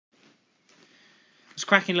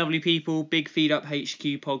cracking lovely people. Big Feed Up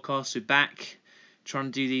HQ podcast. We're back, trying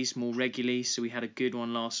to do these more regularly. So we had a good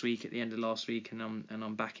one last week, at the end of last week, and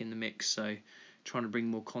I'm back in the mix. So trying to bring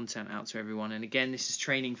more content out to everyone. And again, this is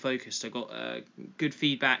training focused. I got good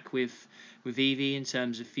feedback with Evie in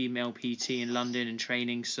terms of female PT in London and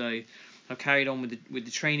training. So I've carried on with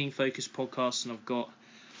the training focused podcast, and I've got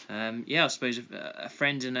I suppose a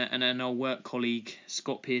friend and an old work colleague,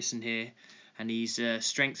 Scott Pearson here. And he's a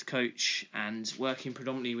strength coach and working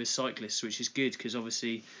predominantly with cyclists, which is good because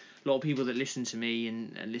obviously a lot of people that listen to me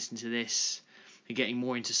and listen to this are getting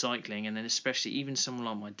more into cycling. And then especially even someone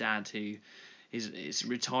like my dad who is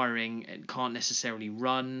retiring and can't necessarily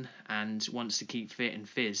run and wants to keep fit and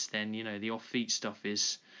fizz, then, you know, the off-feet stuff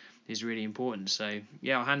is really important. So,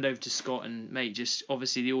 yeah, I'll hand over to Scott. And, mate, just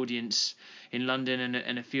obviously the audience in London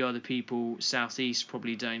and a few other people southeast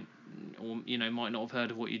probably don't, or, you know, might not have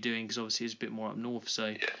heard of what you're doing because obviously it's a bit more up north.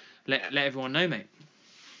 So let everyone know, mate.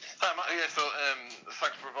 Hi, Matt. Yeah, so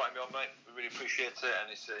thanks for inviting me on, mate. We really appreciate it, and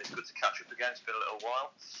it's good to catch up again. It's been a little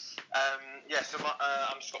while. I'm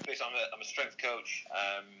Scott Pearce. I'm a strength coach.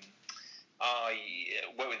 I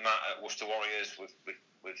work with Matt at Worcester Warriors. I've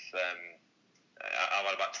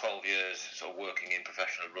had about 12 years sort of working in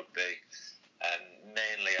professional rugby,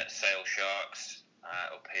 mainly at Sale Sharks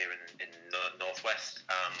up here in Northwest,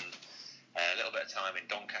 and a little bit of time in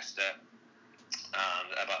Doncaster, and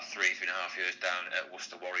about 3.5 years down at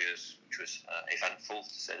Worcester Warriors, which was eventful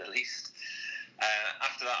to say the least.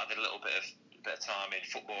 After that, I did a little bit of time in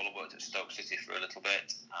football. I worked at Stoke City for a little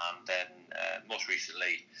bit, and then most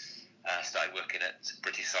recently started working at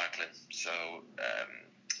British Cycling. So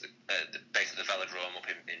based at the Velodrome up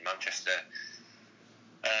in Manchester,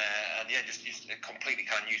 just a completely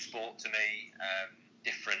kind of new sport to me,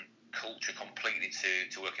 different culture completely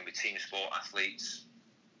to working with team sport athletes,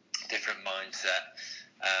 different mindset,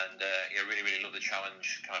 and really love the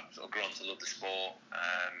challenge. Kind of sort of grown to love the sport.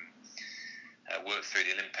 Worked through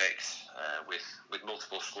the Olympics with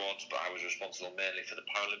multiple squads, but I was responsible mainly for the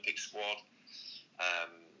Paralympic squad.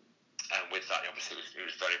 And with that, obviously, it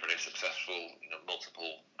was very, very successful. You know,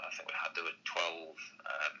 multiple. I think there were 12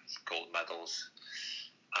 gold medals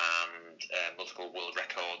and multiple world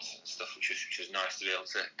records and stuff, which was nice to be able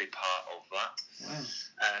to be part of that. Wow.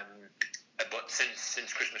 But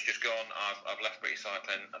since Christmas just gone, I've left British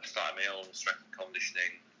Cycling. I've started my own strength and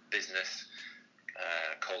conditioning business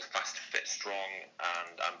called Fast Fit Strong,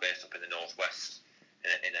 and I'm based up in the northwest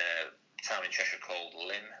in a town in Cheshire called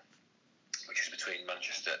Lynn, which is between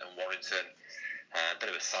Manchester and Warrington. A bit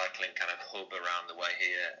of a cycling kind of hub around the way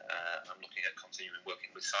here. I'm looking at continuing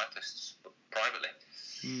working with cyclists, but privately.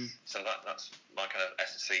 So that's my kind of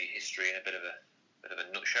S&C history in a bit of a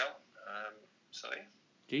nutshell.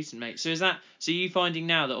 Decent, mate. So are you finding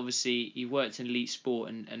now that obviously you've worked in elite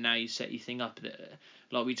sport and now you set your thing up that,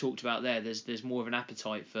 like we talked about there, there's more of an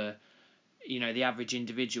appetite for, you know, the average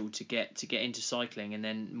individual to get into cycling, and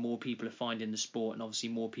then more people are finding the sport, and obviously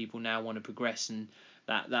more people now want to progress, and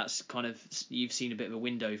that's kind of, you've seen a bit of a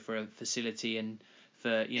window for a facility and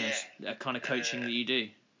for, you know, a kind of coaching that you do.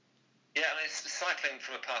 Yeah, I mean, cycling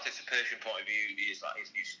from a participation point of view is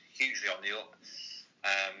hugely on the up.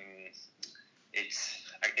 It's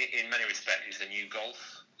in many respects it's the new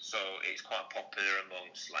golf, so it's quite popular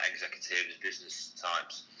amongst like executives, business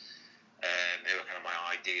types. Who are kind of my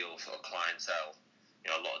ideal sort of clientele.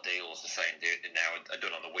 You know, a lot of deals the same now are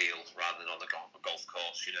done on the wheel rather than on the golf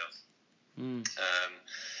course. You know,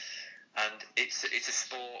 and it's a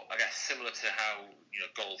sport, I guess, similar to how, you know,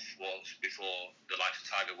 golf was before the likes of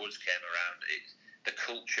Tiger Woods came around. The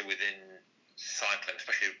culture within cycling,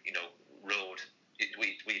 especially, you know, road.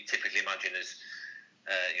 We typically imagine as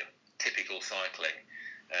typical cycling,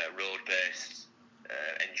 road-based.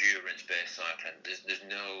 Endurance-based cycling. There's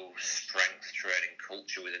no strength training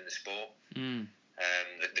culture within the sport.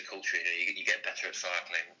 The culture, you get better at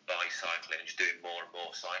cycling by cycling, just doing more and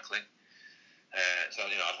more cycling. So,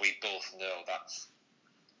 you know, as we both know, that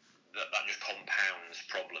just compounds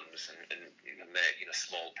problems and make, you know,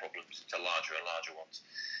 small problems into larger and larger ones.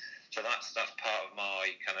 So that's part of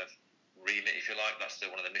my kind of remit, if you like. That's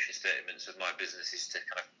one of the mission statements of my business, is to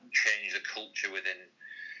kind of change the culture within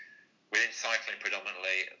cycling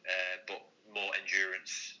predominantly, but more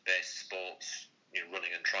endurance-based sports, you know,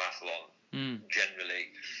 running and triathlon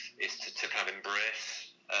generally, is to kind of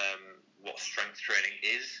embrace what strength training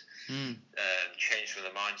is, change from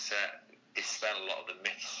the mindset, dispel a lot of the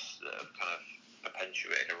myths that have kind of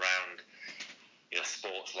perpetuated around, you know,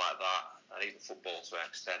 sports like that, and even football to an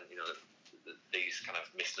extent. You know, these kind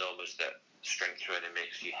of misnomers that strength training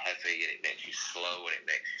makes you heavy and it makes you slow and it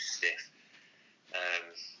makes you stiff.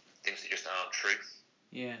 Things that just aren't true.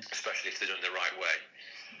 Yeah. Especially if they're done the right way.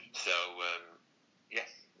 So yeah,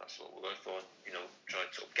 that's what we're going for. Try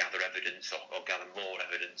to sort of gather evidence or gather more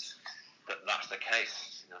evidence that that's the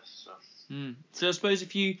case. So I suppose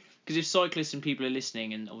because if cyclists and people are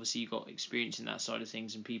listening, and obviously you've got experience in that side of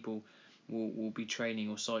things, and people will be training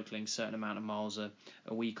or cycling a certain amount of miles a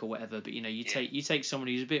week or whatever, but you take someone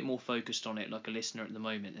who's a bit more focused on it, like a listener at the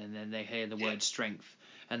moment, and then they hear the word strength,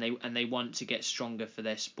 and they want to get stronger for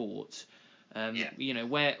their sport.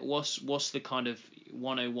 What's the kind of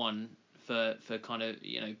 101 for kind of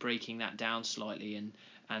breaking that down slightly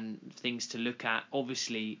and things to look at?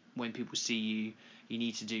 Obviously, when people see you, you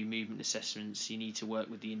need to do movement assessments, you need to work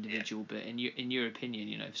with the individual, but in your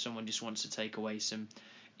opinion, if someone just wants to take away some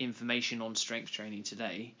information on strength training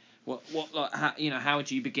today, how would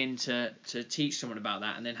you begin to teach someone about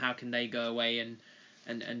that, and then how can they go away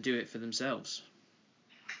and do it for themselves?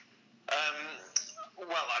 Well,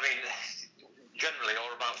 I mean, generally,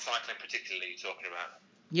 or about cycling particularly, you're talking about?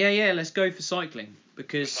 Yeah, let's go for cycling,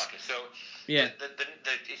 because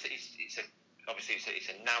obviously it's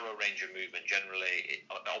a narrow range of movement. Generally,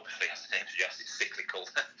 obviously, as the name suggests, it's cyclical.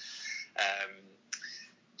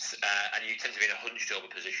 And you tend to be in a hunched over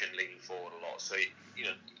position, leaning forward a lot. So,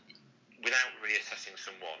 without reassessing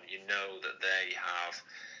someone, you know that they have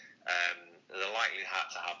they're likely to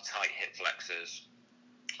have tight hip flexors,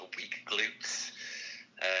 weak glutes,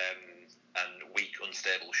 and weak,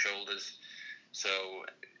 unstable shoulders. So,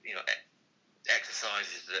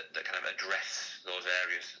 exercises that kind of address those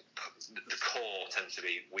areas. The core tends to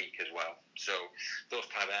be weak as well. So, those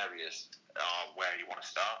kind of areas are where you want to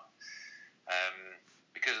start.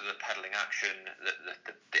 Because of the pedalling action,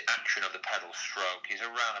 the action of the pedal stroke is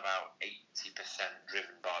around about 80%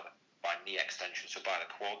 driven by knee extension, so by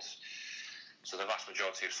the quads. So the vast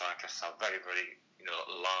majority of cyclists have very, very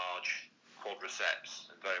large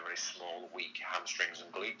quadriceps and very, very small, weak hamstrings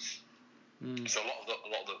and glutes. So a lot of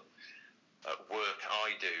the work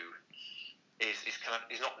I do is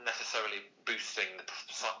not necessarily boosting the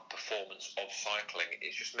performance of cycling.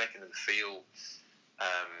 It's just making them feel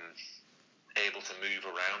able to move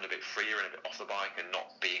around a bit freer and a bit off the bike, and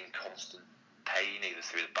not be in constant pain either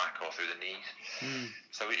through the back or through the knees.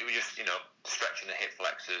 So we just stretching the hip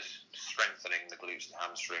flexors, strengthening the glutes and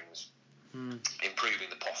hamstrings,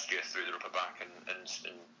 improving the posture through the upper back, and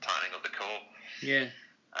tightening up the core.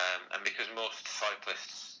 And because most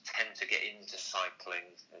cyclists tend to get into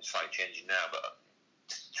cycling, and it's slightly changing now, but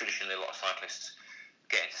traditionally a lot of cyclists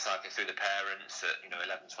get into cycling through the parents at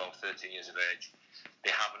 11, 12, 13 years of age.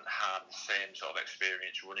 They haven't had the same sort of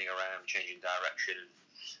experience running around, changing direction,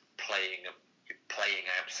 playing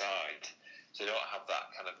outside. So they don't have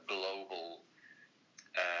that kind of global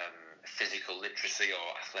physical literacy or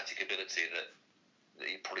athletic ability that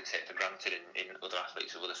you probably take for granted in other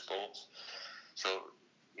athletes of other sports. So,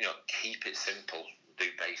 keep it simple, do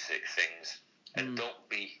basic things, and don't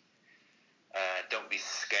be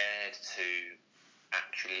scared to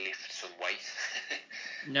actually lift some weight.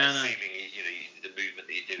 Assuming the movement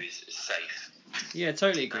that you do is safe. Yeah,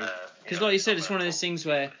 totally agree. Because like you said, it's one of those things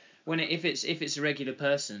where if it's a regular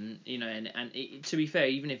person, to be fair,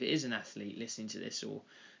 even if it is an athlete listening to this or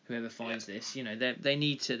whoever finds this, they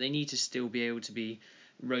need to still be able to be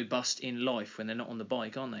robust in life when they're not on the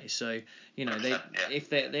bike, aren't they? So if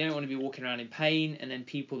they don't want to be walking around in pain, and then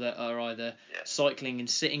people that are either cycling and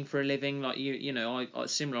sitting for a living, like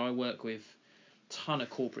I work with a ton of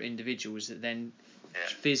corporate individuals that then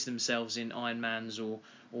fizz themselves in Ironmans or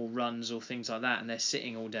runs or things like that, and they're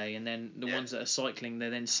sitting all day, and then the ones that are cycling,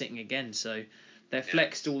 they're then sitting again, so they're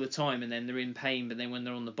flexed all the time, and then they're in pain, but then when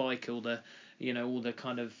they're on the bike, all the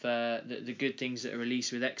kind of the good things that are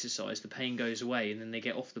released with exercise, the pain goes away, and then they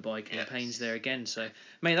get off the bike and the pain's there again. So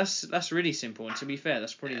mate, that's really simple, and to be fair,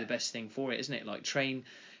 that's probably the best thing for it, isn't it? Like train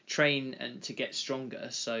and to get stronger,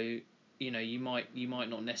 so you might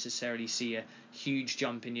not necessarily see a huge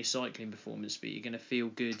jump in your cycling performance, but you're going to feel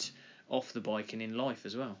good off the bike and in life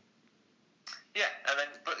as well. Yeah, and then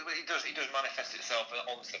but it does manifest itself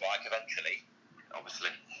onto the bike eventually.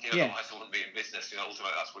 Obviously, otherwise it wouldn't be in business.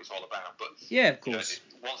 Ultimately that's what it's all about. But yeah, of course.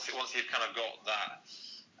 Once you've kind of got that,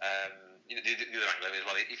 the other angle as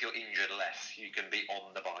well. If you're injured less, you can be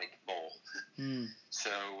on the bike more.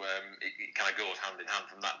 So it kind of goes hand in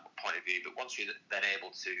hand from that point of view. But once you're then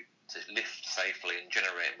able to lift safely and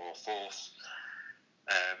generate more force,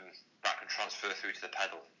 that can transfer through to the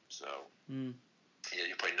pedal. So you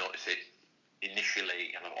probably notice it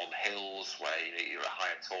initially kind of on hills where you're at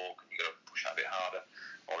higher torque and you've got to push that a bit harder,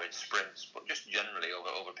 or in sprints, but just generally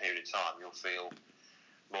over a period of time you'll feel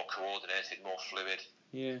more coordinated, more fluid.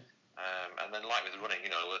 And then like with running,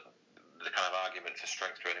 the kind of argument for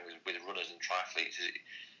strength training with runners and triathletes is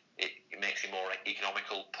it makes you more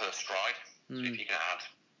economical per stride. So if you can add,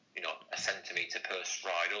 a centimetre per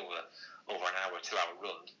stride over an hour, 2 hour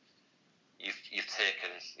run, you've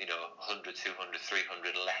taken 100, 200,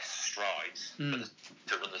 300 less strides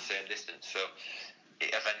to run the same distance. So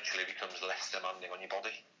it eventually becomes less demanding on your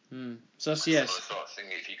body. So that's yes. Similar sort of thing.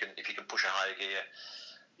 If you can push a higher gear,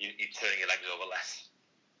 you turn your legs over less.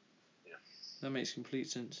 That makes complete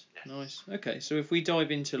sense. Yeah. Nice. Okay, so if we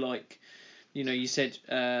dive into you said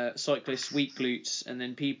cyclists weak glutes, and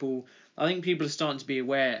then I think people are starting to be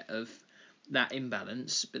aware of that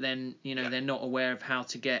imbalance, but then they're not aware of how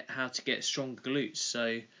to get stronger glutes.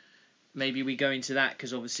 So maybe we go into that,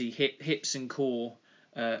 because obviously hips and core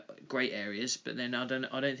great areas, but then I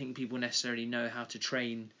don't think people necessarily know how to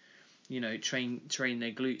train their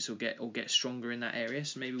glutes or get stronger in that area.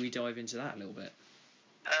 So maybe we dive into that a little bit.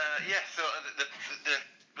 So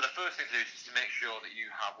the first thing to do is to make sure that you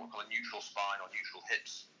have what we call a neutral spine or neutral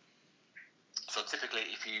hips. So typically,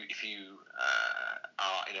 if you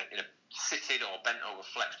are in a seated or bent over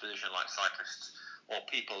flex position like cyclists, or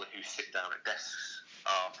people who sit down at desks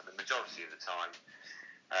are for the majority of the time,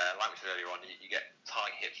 like we said earlier on, you get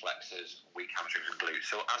tight hip flexors, weak hamstrings and glutes.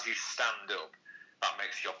 So as you stand up, that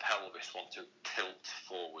makes your pelvis want to tilt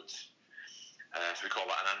forwards. So we call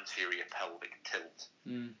that an anterior pelvic tilt,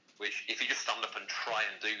 which if you just stand up and try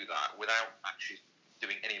and do that without actually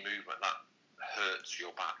doing any movement, that hurts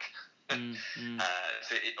your back.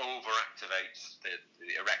 So it overactivates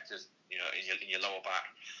the erectors, in your lower back.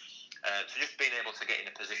 So just being able to get in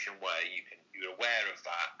a position where you're aware of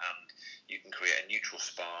that, and you can create a neutral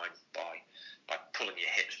spine by pulling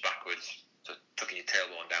your hips backwards, so tucking your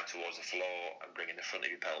tailbone down towards the floor and bringing the front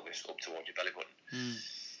of your pelvis up towards your belly button.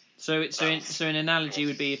 So an analogy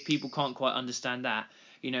would be, if people can't quite understand that,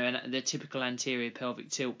 and the typical anterior pelvic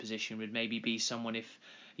tilt position would maybe be someone if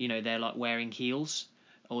they're like wearing heels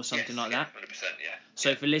or something like that. 100%, yeah.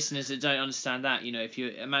 So for listeners that don't understand that, if you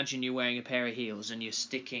imagine you're wearing a pair of heels and you're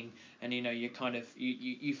sticking, and you're kind of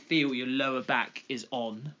you feel your lower back is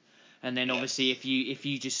on, and then obviously if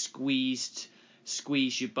you just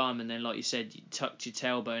squeeze your bum, and then like you said, you tucked your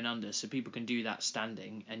tailbone under, so people can do that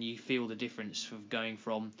standing, and you feel the difference of going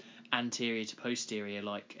from anterior to posterior,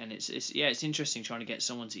 and it's interesting trying to get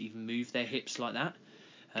someone to even move their hips like that.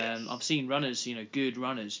 I've seen runners, good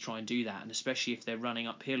runners, try and do that, and especially if they're running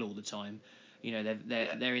uphill all the time,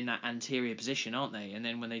 they're in that anterior position, aren't they? And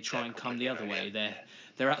then when they try and come the other way,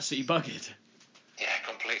 they're absolutely buggered. Yeah,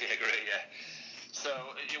 completely agree. Yeah. So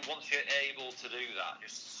once you're able to do that,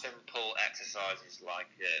 just simple exercises like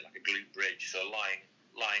a glute bridge. So lying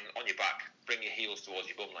on your back, bring your heels towards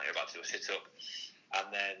your bum like you're about to do a sit up,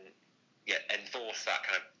 and then enforce that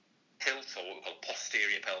kind of tilt, or what we call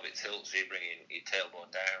posterior pelvic tilt. So you're bringing your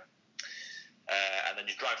tailbone down, and then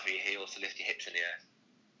just drive through your heels to lift your hips in the air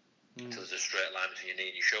until there's a straight line between your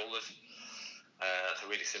knee and your shoulders. It's a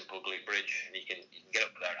really simple glute bridge, and you can get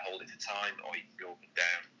up there and hold it for time, or you can go up and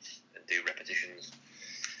down and do repetitions.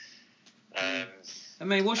 I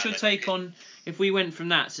mean, what's your take on if we went from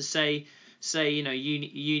that to say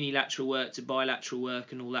unilateral work to bilateral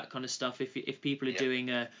work and all that kind of stuff? If people are doing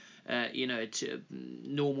a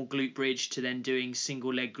normal glute bridge to then doing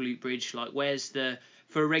single leg glute bridge,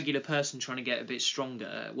 for a regular person trying to get a bit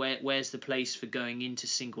stronger, where's the place for going into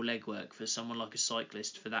single leg work for someone like a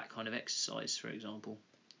cyclist for that kind of exercise, for example?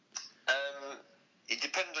 It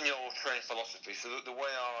depends on your training philosophy. So the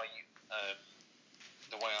way I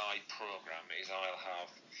program is I'll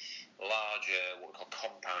have larger, what we call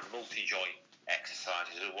compound multi-joint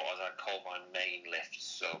exercises, or what I call my main lifts.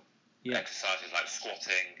 So exercises like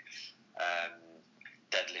squatting,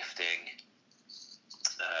 deadlifting,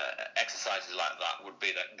 exercises like that would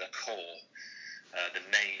be the core, the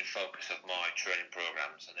main focus of my training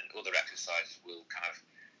programs, and then other exercises will kind of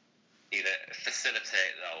either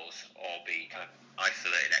facilitate those or be kind of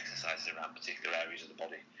isolated exercises around particular areas of the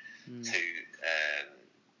body to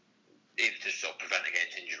either to sort of prevent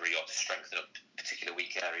against injury or to strengthen up particular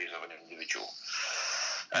weak areas of an individual.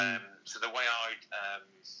 So the way I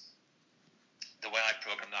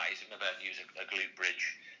program that is maybe I'd use a glute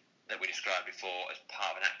bridge that we described before as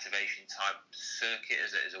part of an activation type circuit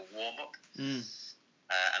as a warm-up, and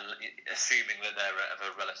assuming that they're of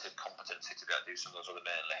a relative competency to be able to do some of those other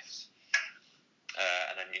main lifts.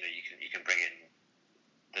 And then you can bring in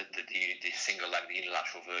the single leg, the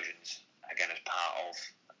unilateral versions again as part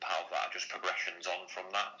of that, just progressions on from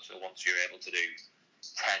that. So once you're able to do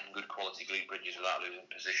 10 good quality glute bridges without losing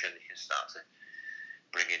position, you can start to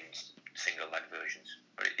bring in single leg versions.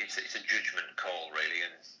 But it's a judgment call really,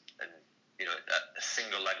 and a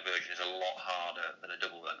single leg version is a lot harder than a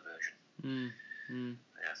double leg version.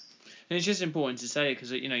 Yeah. And it's just important to say,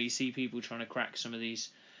 because you see people trying to crack some of these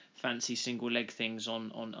fancy single leg things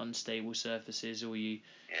on unstable surfaces, or you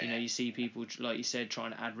see people, like you said,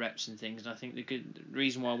 trying to add reps and things. And I think the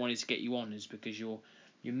reason why I wanted to get you on is because you're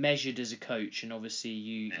measured as a coach, and obviously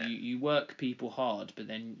you work people hard, but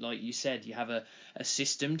then, like you said, you have a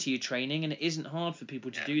system to your training, and it isn't hard for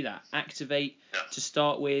people to do that. Activate to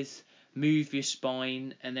start with, move your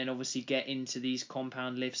spine, and then obviously get into these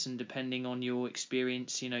compound lifts, and depending on your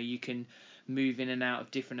experience, you can move in and out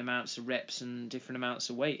of different amounts of reps and different amounts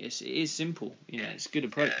of weight. It is simple, it's a good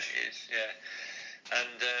approach. Yeah, it is, yeah.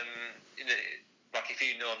 And like if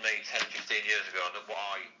you'd known me 10, 15 years ago, that what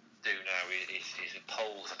I do now is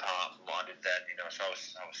poles apart from what I did then. So I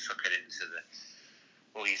was sucking into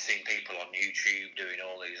you've seen people on YouTube doing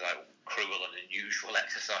all these like cruel and unusual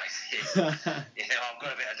exercises. I've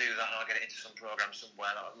got a bit to do that, and I'll get it into some program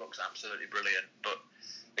somewhere that looks absolutely brilliant. But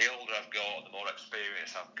the older I've got, the more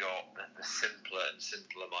experience I've got, the simpler and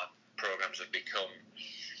simpler my programs have become.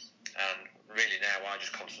 And really now I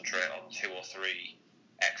just concentrate on 2 or 3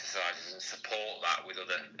 exercises and support that with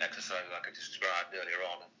other exercises like I described earlier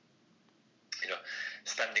on.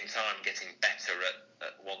 Spending time getting better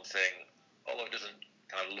at one thing, although it doesn't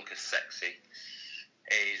kind of look as sexy,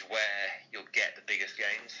 is where you'll get the biggest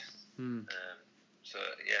gains. And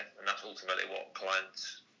that's ultimately what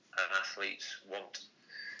clients and athletes want.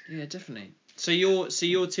 Yeah, definitely. So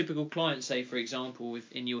your typical client, say for example,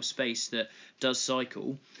 in your space that does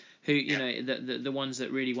cycle, who the ones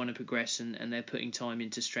that really want to progress and they're putting time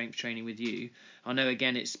into strength training with you. I know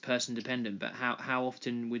again it's person dependent, but how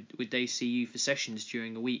often would they see you for sessions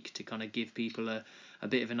during a week to kind of give people a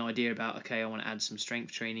bit of an idea about, okay, I want to add some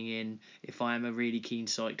strength training in. If I am a really keen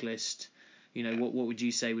cyclist, what would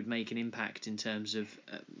you say would make an impact in terms of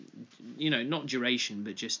not duration,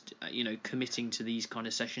 but just committing to these kind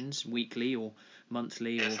of sessions weekly or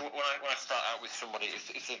monthly? So when I start out with somebody,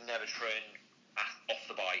 if they've never trained off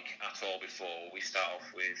the bike at all before, we start off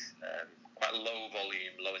with quite low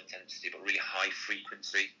volume, low intensity, but really high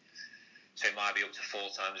frequency. So it might be up to 4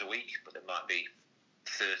 times a week, but there might be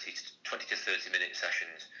 20 to 30 minute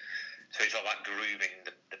sessions. So it's all about grooving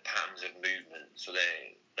the patterns of movement, so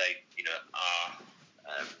they are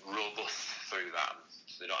robust through that,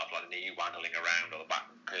 so they don't have like the knee waggling around or the back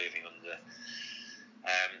curving under.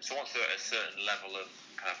 So once they're at a certain level of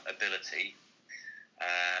kind of ability,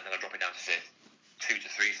 then I drop it down to say 2 to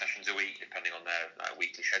 3 sessions a week, depending on their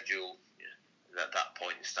weekly schedule. At that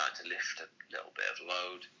point, it's starting to lift a little bit of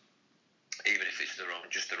load, even if it's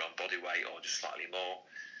just their own body weight or just slightly more.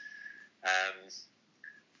 And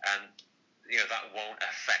that won't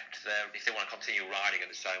affect if they want to continue riding in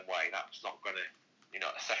the same way. That's not going to,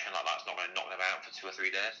 a session like that's not going to knock them out for 2 or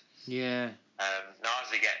 3 days. Yeah. Now,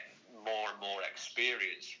 as they get more and more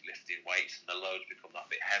experience lifting weights and the loads become that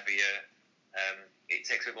bit heavier, it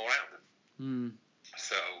takes a bit more out of them.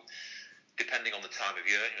 So, depending on the time of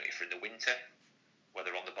year, if you're in the winter, where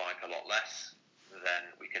they're on the bike a lot less, then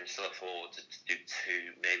we can still afford to do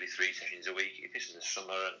 2, maybe 3 sessions a week. If this is the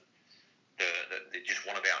summer and they just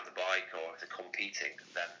want to be out on the bike, or if they're competing,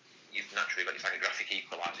 then you've naturally got your psychographic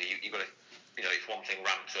equalizer. You've got to, if one thing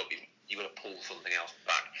ramps up, you've got to pull something else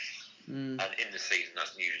back. And in the season,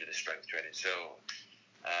 that's usually the strength training. So,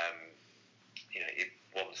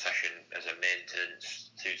 one session as a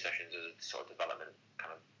maintenance, 2 sessions as a sort of development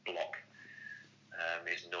kind of block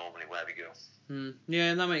is normally where we go.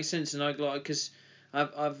 Yeah, and that makes sense. And because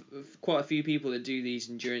I've quite a few people that do these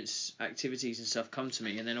endurance activities and stuff come to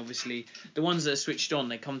me, and then obviously the ones that are switched on,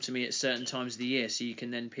 they come to me at certain times of the year, so you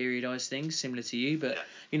can then periodise things similar to you. But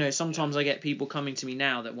sometimes I get people coming to me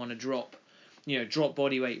now that want to drop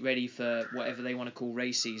body weight ready for whatever they want to call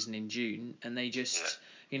race season in June, and they just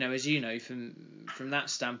as from that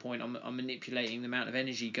standpoint, I'm manipulating the amount of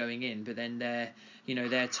energy going in, but then their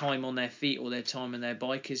time on their feet or their time on their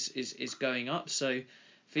bike is going up. So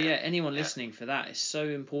for anyone listening, for that, it's so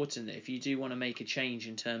important that if you do want to make a change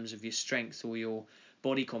in terms of your strength or your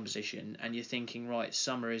body composition, and you're thinking, right,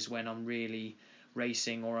 summer is when I'm really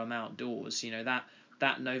racing or I'm outdoors,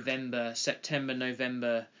 that September,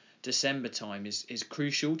 November, December time is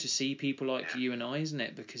crucial to see people like you and I, isn't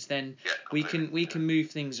it? Because then we can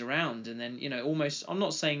move things around, and then almost, I'm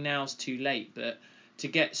not saying now's too late, but to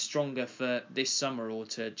get stronger for this summer or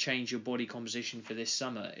to change your body composition for this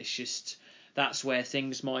summer, it's just that's where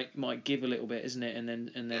things might give a little bit, isn't it? And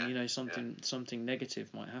then something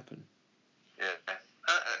negative might happen. Yeah.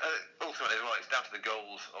 Ultimately, it's down to the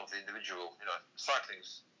goals of the individual.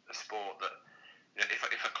 Cycling's a sport that if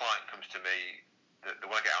a client comes to me they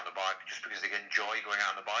want to get out on the bike just because they enjoy going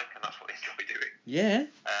out on the bike, and that's what they enjoy doing. Yeah.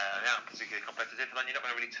 They aren't particularly competitive, and then you're not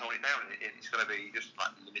going to really tone it down. It's going to be just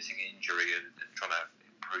like limiting injury and trying to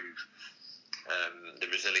improve the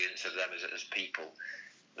resilience of them as people.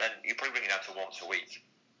 Then you probably bring it down to once a week.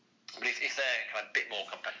 But if they're kind of a bit more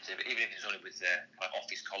competitive, even if it's only with their kind of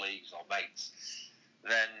office colleagues or mates,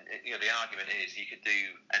 then the argument is you could do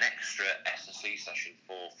an extra S&C session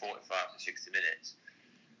for 45 to 60 minutes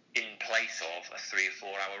in place of a 3 or 4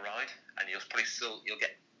 hour ride, and you'll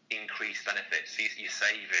get increased benefits. So you're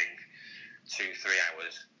saving 2-3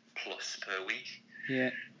 hours plus per week.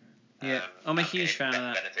 Yeah. I'm a huge fan of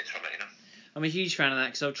that. Benefits from it, I'm a huge fan of that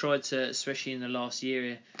because I've tried to, especially in the last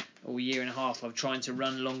year or year and a half, I've tried to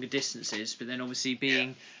run longer distances. But then obviously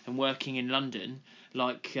being and working in London,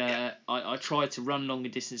 I try to run longer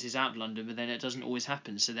distances out of London, but then it doesn't always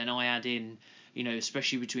happen. So then I add in,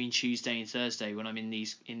 especially between Tuesday and Thursday when I'm in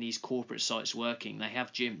these corporate sites working, they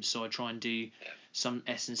have gyms, so I try and do some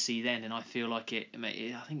S&C then, and I feel like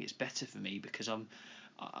I think it's better for me because I'm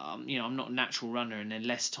not a natural runner, and then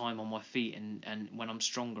less time on my feet, and when I'm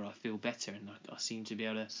stronger I feel better, and I seem to be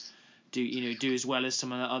able to do as well as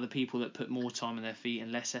some of the other people that put more time on their feet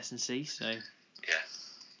and less S&C. So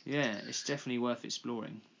yeah, it's definitely worth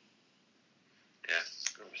exploring. Yeah,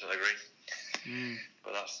 100% agree.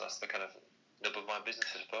 But that's the kind of nub of my business,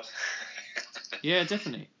 I suppose. Yeah,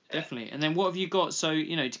 definitely. And then what have you got? So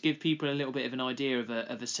to give people a little bit of an idea of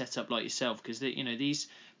a setup like yourself, because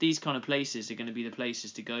these kind of places are going to be the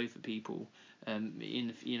places to go for people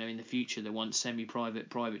in the future that want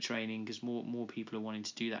private training, because more people are wanting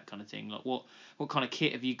to do that kind of thing. Like what kind of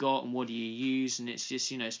kit have you got, and what do you use? And it's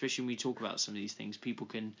just especially when we talk about some of these things, people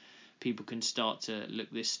can start to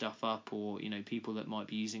look this stuff up, or people that might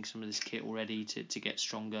be using some of this kit already to get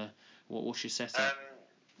stronger. What's your setup?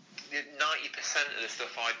 90% of the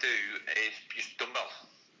stuff I do is just dumbbells.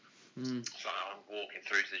 So I'm walking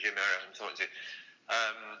through to the gym area I'm talking to.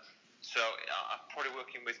 So I'm probably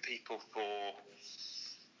working with people for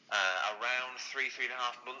around 3.5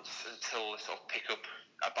 months until they sort of pick up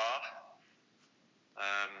a bar.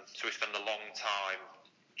 So we spend a long time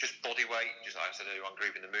just body weight, just like I said earlier, on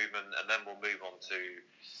grooving the movement, and then we'll move on to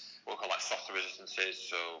what we call like softer resistances,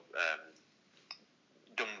 so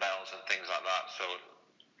dumbbells and things like that. So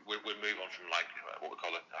we'll move on from like what we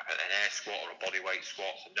call an air squat or a body weight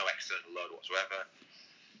squat, so no external load whatsoever,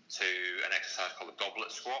 to an exercise called a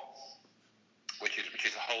goblet squat, which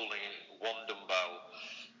is holding one dumbbell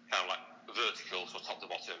kind of like vertical, so top to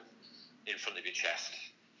bottom, in front of your chest,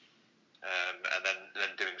 and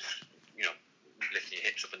then doing lifting your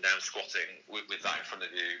hips up and down, squatting with that in front of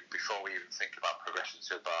you before we even think about progression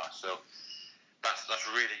to a bar. So that's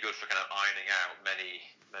really good for kind of ironing out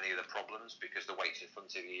many of the problems, because the weight's in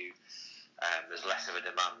front of you, there's less of a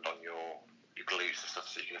demand on your glutes and stuff,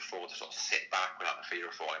 so you can afford to sort of sit back without the fear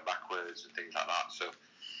of falling backwards and things like that. So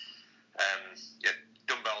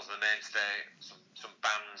dumbbells are the mainstay, some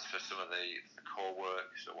bands for some of the core work.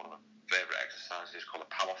 So one of my favourite exercises is called a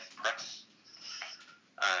Pallof press.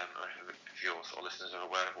 If your sort of listeners are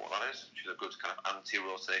aware of what that is, which is a good kind of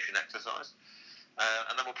anti-rotation exercise.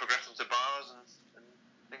 And then we'll progress onto bars and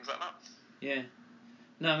things like that. Yeah.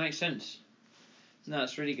 No, it makes sense. No,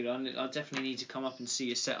 it's really good. I definitely need to come up and see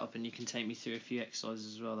your setup, and you can take me through a few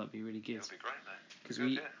exercises as well. That'd be really good. That'd be great,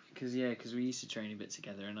 mate. Because we used to train a bit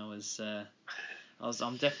together, and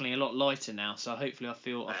I'm definitely a lot lighter now. So hopefully I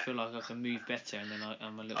feel like I can move better, and then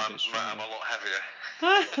I'm a little bit stronger. I'm a lot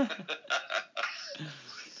heavier.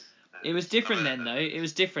 It was different then, though. It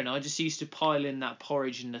was different. I just used to pile in that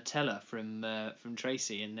porridge and Nutella from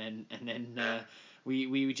Tracy, and then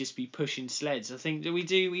we would just be pushing sleds. I think we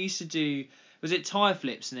used to do, was it tire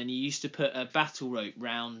flips, and then you used to put a battle rope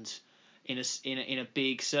round in a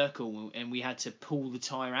big circle, and we had to pull the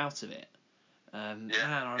tire out of it. I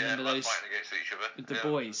remember those fighting against each other with the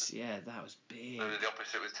boys. Yeah, that was big. So the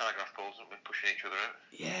opposite with telegraph poles, and we're pushing each other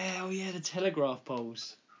out. Yeah, the telegraph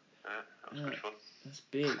poles. That was good fun. That's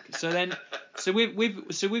big. So then,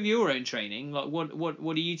 with your own training, like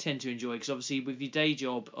what do you tend to enjoy? Because obviously with your day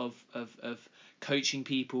job of coaching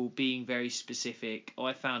people, being very specific,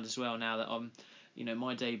 I found as well now that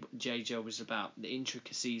my day job is about the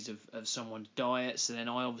intricacies of someone's diet. So then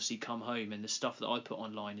I obviously come home, and the stuff that I put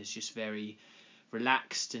online is just very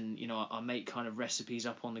relaxed, and I make kind of recipes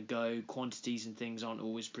up on the go. Quantities and things aren't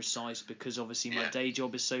always precise, because obviously my day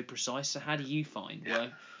job is so precise. So how do you find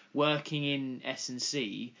working in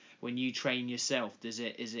S&C, when you train yourself, do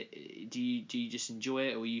you just enjoy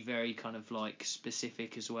it, or are you very kind of like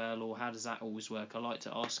specific as well, or how does that always work? I like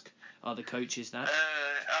to ask other coaches that.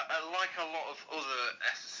 Like a lot of other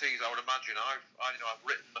SCs, I would imagine, I've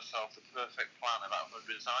written myself the perfect plan about 100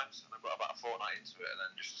 times, and I've got about a fortnight into it, and then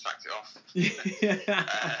just sacked it off.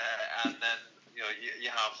 And then you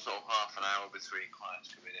have sort of half an hour between clients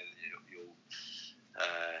coming in, and you'll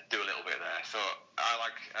do a little bit there. So I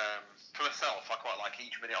like, for myself, I quite like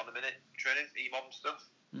each minute on the minute training, EMOM stuff.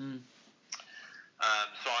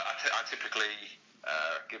 So I typically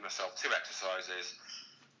give myself 2 exercises.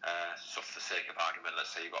 So for the sake of argument, let's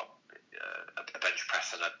say you've got a bench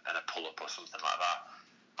press and a pull-up or something like that,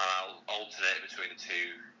 and I'll alternate between the 2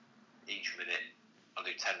 each minute. I'll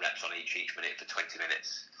do 10 reps on each minute for 20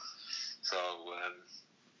 minutes. So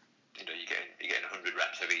you're getting 100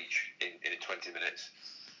 reps of each in 20 minutes,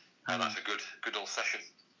 and that's a good old session.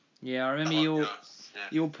 Yeah, I remember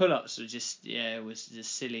your pull-ups were just it was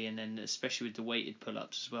just silly, and then especially with the weighted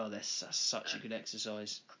pull-ups as well. That's such a good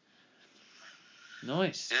exercise.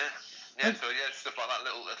 Nice. Yeah. So stuff like that,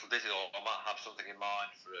 little ditty, or I might have something in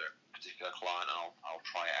mind for a particular client, and I'll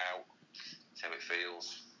try it out, see how it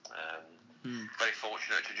feels. Very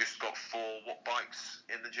fortunate to just got 4 watt bikes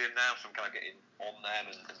in the gym now, so I'm kind of getting on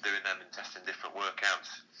them and doing them and testing different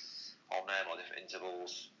workouts on them, or different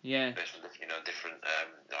intervals. Yeah. Based on different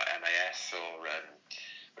like MAS, or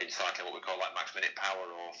in cycling what we call like max minute power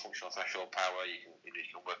or functional threshold power. You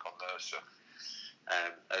can work on those. So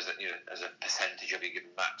as a percentage of your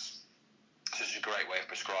given max. So it's a great way of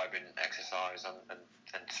prescribing exercise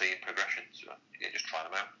and seeing progression. So just try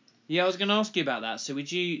them out. Yeah, I was going to ask you about that. So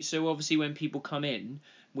so obviously when people come in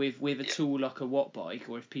with a tool like a watt bike,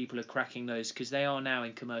 or if people are cracking those, because they are now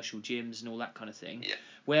in commercial gyms and all that kind of thing,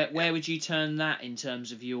 where would you turn that in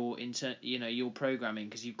terms of your programming?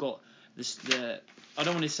 Because you've got I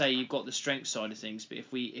don't want to say you've got the strength side of things, but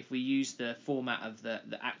if we use the format of the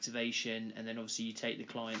activation, and then obviously you take the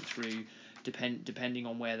client through depending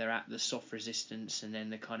on where they're at, the soft resistance, and then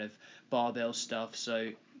the kind of barbell stuff. So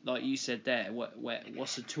like you said there,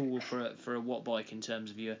 what's a tool for a watt bike in terms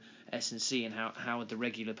of your S&C, and how would the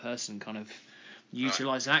regular person kind of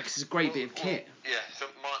utilise that? Because it's a great bit of kit. Yeah, so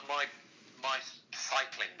my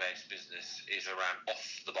cycling based business is around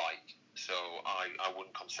off the bike. So I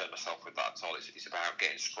wouldn't concern myself with that at all. It's about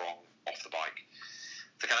getting strong off the bike.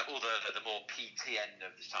 The kind of the more PT end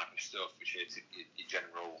of this type of stuff, which is your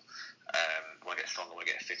general, want to get stronger, want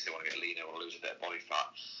to get fitter, want to get leaner, want to lose a bit of body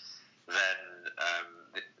fat, then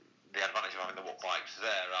the advantage of having the watt bikes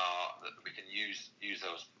there are that we can use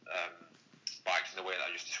those bikes in the way that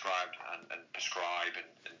I just described, and prescribe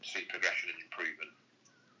and see progression and improvement.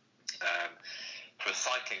 From a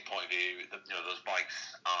cycling point of view, those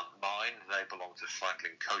bikes aren't mine. They belong to a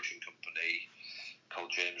cycling coaching company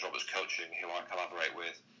called James Roberts Coaching, who I collaborate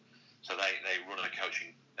with. So they run a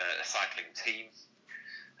cycling team.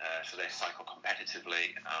 So they cycle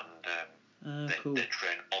competitively, and they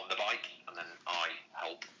train on the bike, and then I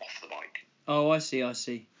help off the bike. Oh, I see.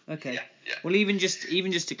 Okay. Yeah. Well, even just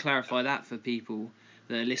to clarify that for people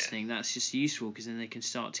that are listening, that's just useful, because then they can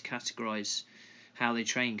start to categorise how they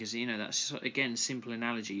train, because that's again simple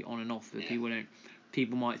analogy on and off, but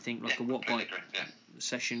people might think like a watt bike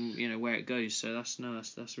session, where it goes. So that's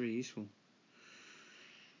really useful.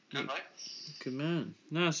 Good mate. Good man.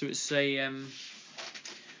 No, so it's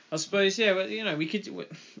I suppose we could.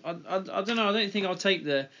 I don't know. I don't think I'll take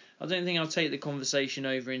the conversation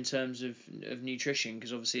over in terms of nutrition,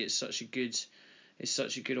 because obviously it's such a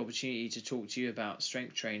good opportunity to talk to you about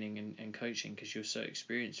strength training and coaching, because you're so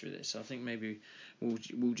experienced with it. So I think maybe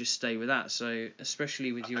we'll just stay with that. So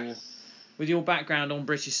especially with your background on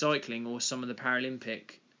British cycling, or some of the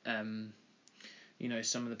Paralympic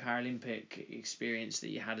some of the Paralympic experience that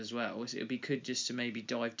you had as well, it would be good just to maybe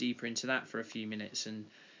dive deeper into that for a few minutes. And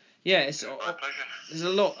there's a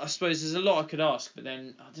lot. I suppose there's a lot I could ask, but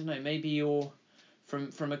then I don't know. Maybe you're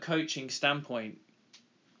from a coaching standpoint,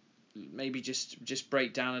 maybe just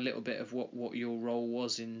break down a little bit of what your role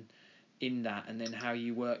was in that, and then how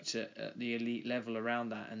you worked at the elite level around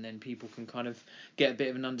that, and then people can kind of get a bit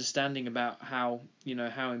of an understanding about how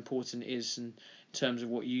important it is in terms of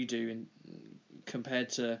what you do, and compared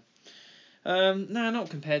to not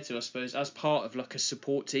compared to, I suppose, as part of like a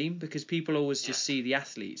support team, because people always just see the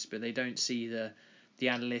athletes, but they don't see the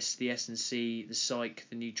analysts, the S&C, the psych,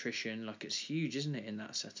 the nutrition. Like, it's huge, isn't it, in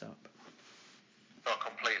that setup? Oh,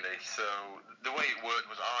 completely. So the way it worked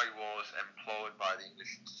was I was employed by the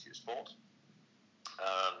English Institute of Sport,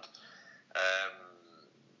 and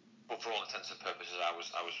but for all intents and purposes, I was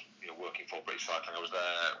working for British Cycling. I was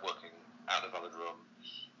there working at the velodrome,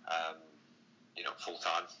 full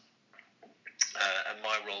time. And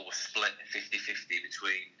my role was split 50-50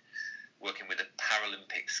 between working with the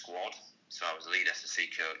Paralympic squad. So I was the lead S&C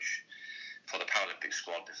coach for the Paralympic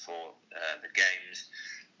squad before the Games,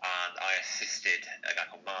 and I assisted a guy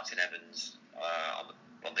called Martin Evans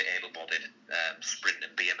on the able-bodied sprint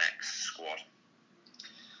and BMX squad.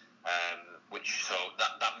 So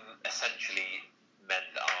that essentially meant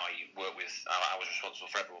that I was responsible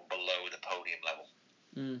for everyone below the podium level.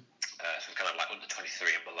 So kind of like under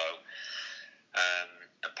 23 and below.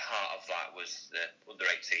 And part of that was the under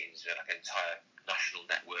 18s, like an entire national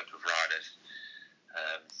network of riders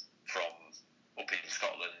from up in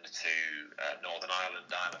Scotland to Northern Ireland,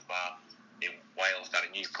 Isle of Man, in Wales, down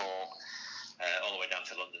in Newport, all the way down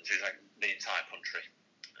to London. So it's like the entire country.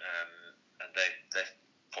 And they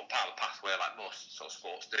put part of the pathway like most sort of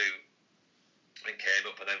sports do and came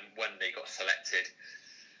up. And then when they got selected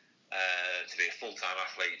to be a full-time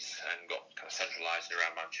athlete and got kind of centralised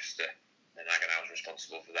around Manchester, then I was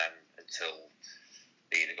responsible for them until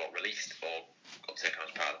they either got released or got taken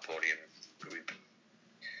as part of the podium group.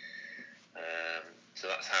 So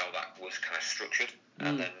that's how that was kind of structured.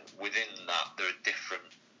 And then within that, there are different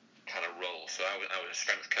kind of roles. So I was a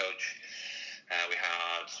strength coach. We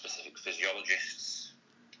had specific physiologists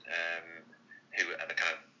who are the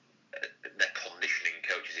kind of they're conditioning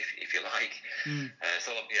coaches, if you like. I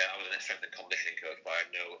was a strength and conditioning coach, but I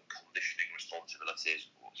had no conditioning responsibilities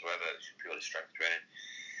whatsoever. It's purely strength training.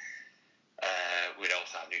 We'd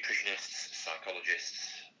also have nutritionists,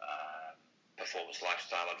 psychologists, performance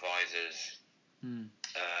lifestyle advisors,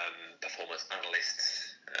 performance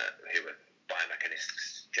analysts who were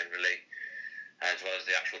biomechanists generally, as well as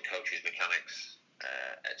the actual coaches, mechanics,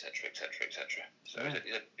 etc. So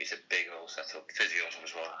it's a big old setup. Physios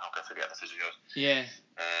as well. How can I forget the physios? Yeah.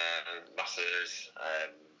 Masseurs,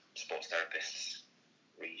 sports therapists,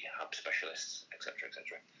 rehab specialists, etc.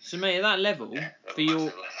 So mate, at that level,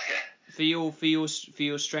 for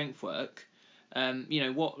your strength work,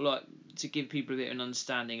 what, like, to give people a bit of an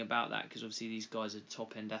understanding about that, because obviously these guys are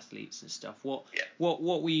top end athletes and stuff. What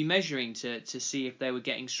were you measuring to see if they were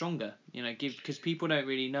getting stronger? Because people don't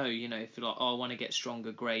really know. If you're like, I want to get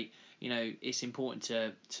stronger, great. It's important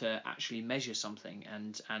to actually measure something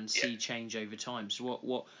and see change over time. So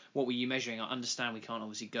what were you measuring? I understand we can't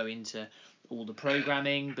obviously go into all the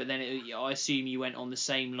programming, but then I assume you went on the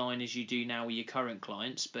same line as you do now with your current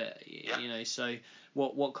clients. But so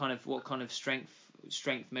what kind of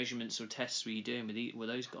strength measurements or tests were you doing with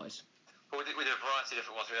those guys? Well, we did a variety of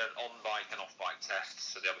different ones. We had on-bike and off-bike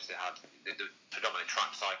tests. So they obviously had the predominantly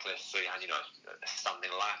track cyclists. So you had a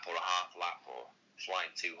standing lap or a half lap or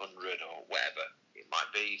flying 200 or whatever it might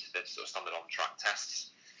be. So they're sort of standard on-track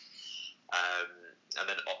tests. And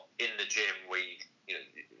then in the gym,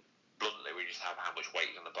 bluntly, we just have how much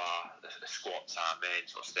weight is on the bar. The squats are our main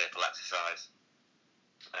sort of staple exercise.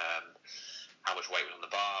 How much weight was on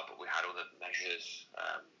the bar, but we had other measures.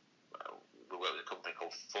 We work with a company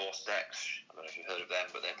called ForceDex. I don't know if you've heard of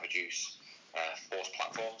them, but they produce force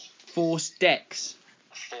platforms. ForceDex?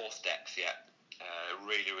 ForceDex, yeah.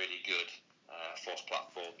 Really, really good force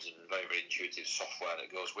platforms and very, very intuitive software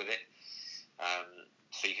that goes with it.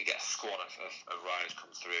 So you could get a squad of riders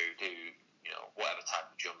come through, do whatever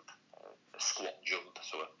type of jump, a squat jump,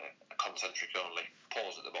 so a concentric only,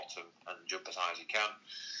 pause at the bottom and jump as high as you can.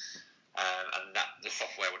 And that the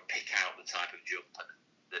software would pick out the type of jump and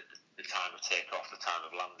the time of takeoff, the time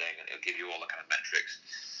of landing, and it'll give you all the kind of metrics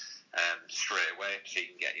straight away. So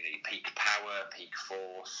you can get your peak power, peak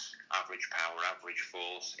force, average power, average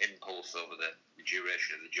force, impulse over the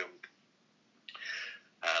duration of the jump,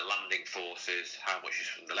 landing forces, how much is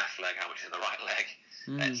from the left leg, how much is in the right leg,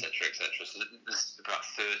 etc. So there's about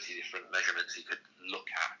 30 different measurements you could look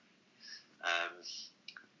at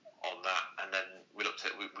on that. And then we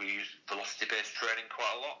use velocity-based training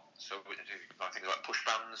quite a lot. So we do things like push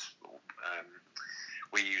bands.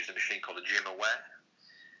 We use a machine called the Gym Aware.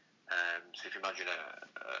 So if you imagine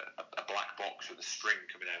a black box with a string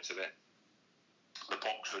coming out of it, the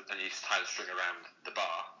box would, and you tie the string around the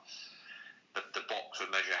bar, the box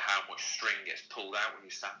would measure how much string gets pulled out when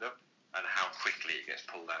you stand up and how quickly it gets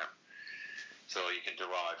pulled out. So you can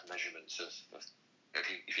derive measurements of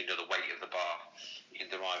if you know the weight of the bar, you can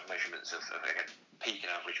derive measurements of again, peak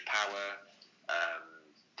and average power,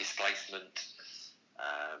 displacement,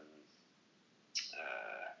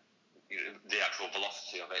 the actual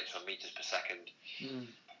velocity of it, so meters per second.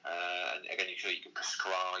 And again, you can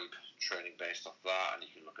prescribe training based off that, and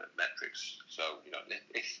you can look at metrics. So,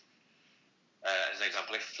 if as an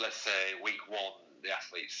example, if let's say week 1 the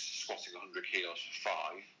athlete's squatting 100 kilos for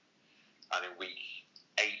 5, and in week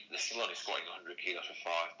 8 the still only squatting 100 kilos for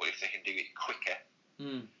 5, but if they can do it quicker,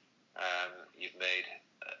 you've made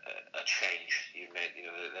a change. You've made,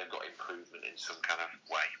 they've got improvement in some kind of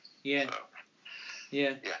way. Yeah. So,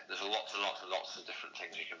 yeah. There's lots of different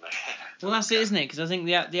things you can measure. Well, that's it, isn't it? Because I think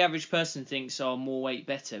the average person thinks, more weight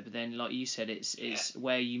better, but then, like you said, it's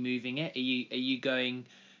where are you moving it? Are you going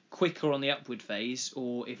quicker on the upward phase,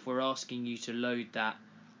 or if we're asking you to load that,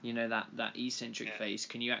 that eccentric phase,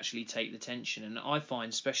 can you actually take the tension? And I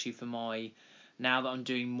find, especially for now that I'm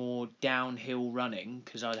doing more downhill running,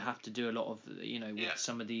 because I'd have to do a lot of, with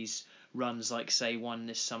some of these runs, like say one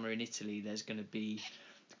this summer in Italy, there's going to be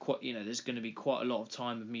quite a lot of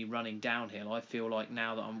time of me running downhill. I feel like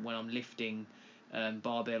now that when I'm lifting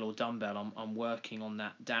barbell or dumbbell, I'm working on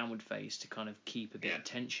that downward phase to kind of keep a bit of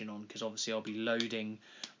tension on, because obviously I'll be loading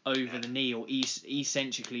over the knee, or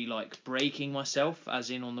essentially like braking myself, as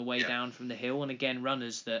in on the way down from the hill. And again,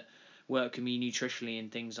 runners that work with me nutritionally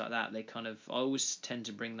and things like that, I always tend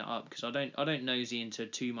to bring that up, because I don't nosy into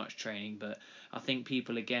too much training, but I think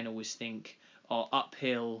people again always think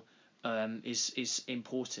uphill is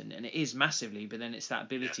important, and it is massively, but then it's that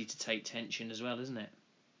ability to take tension as well, isn't it?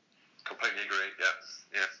 Completely agree.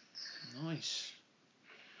 Yeah. Nice.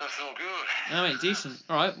 That's all good. No, mate, decent.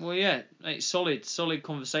 All right. Well, yeah, mate, solid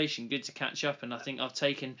conversation. Good to catch up, and I think I've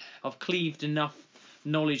cleaved enough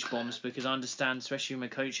knowledge bombs, because I understand, especially from a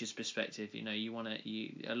coach's perspective,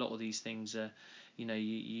 a lot of these things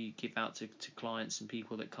you give out to clients and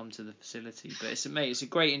people that come to the facility. But it's a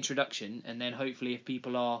great introduction, and then hopefully if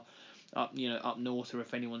people are up north, or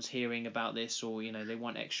if anyone's hearing about this, or they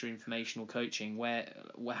want extra information or coaching,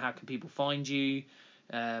 how can people find you?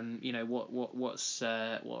 What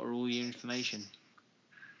are all your information?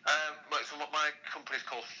 So my company is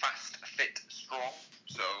called Fast Fit Strong.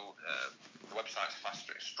 So the website's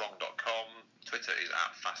fastfitstrong.com. Twitter is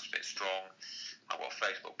 @fastfitstrong. I've got a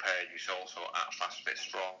Facebook page, which is also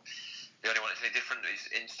 @fastfitstrong. The only one that's any different is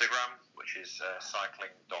Instagram, which is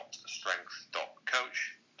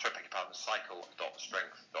cycling.strength.coach. Sorry, beg your pardon,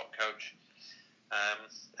 cycle.strength.coach.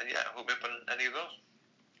 And yeah, we'll be up on any of those.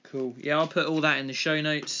 Cool. Yeah, I'll put all that in the show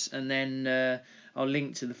notes, and then I'll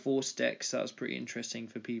link to the Force decks. That was pretty interesting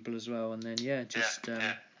for people as well. And then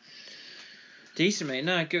decent, mate.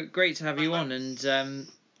 No, great to have you on. And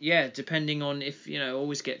depending on if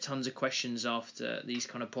always get tons of questions after these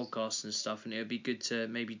kind of podcasts and stuff, and it would be good to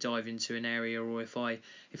maybe dive into an area, or if I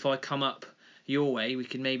come up your way, we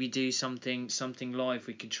could maybe do something live.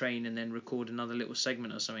 We could train and then record another little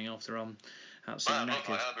segment or something after I'm absolutely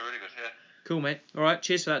knackered. That'd be really good. Yeah. Cool, mate. All right.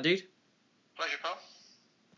 Cheers for that, dude.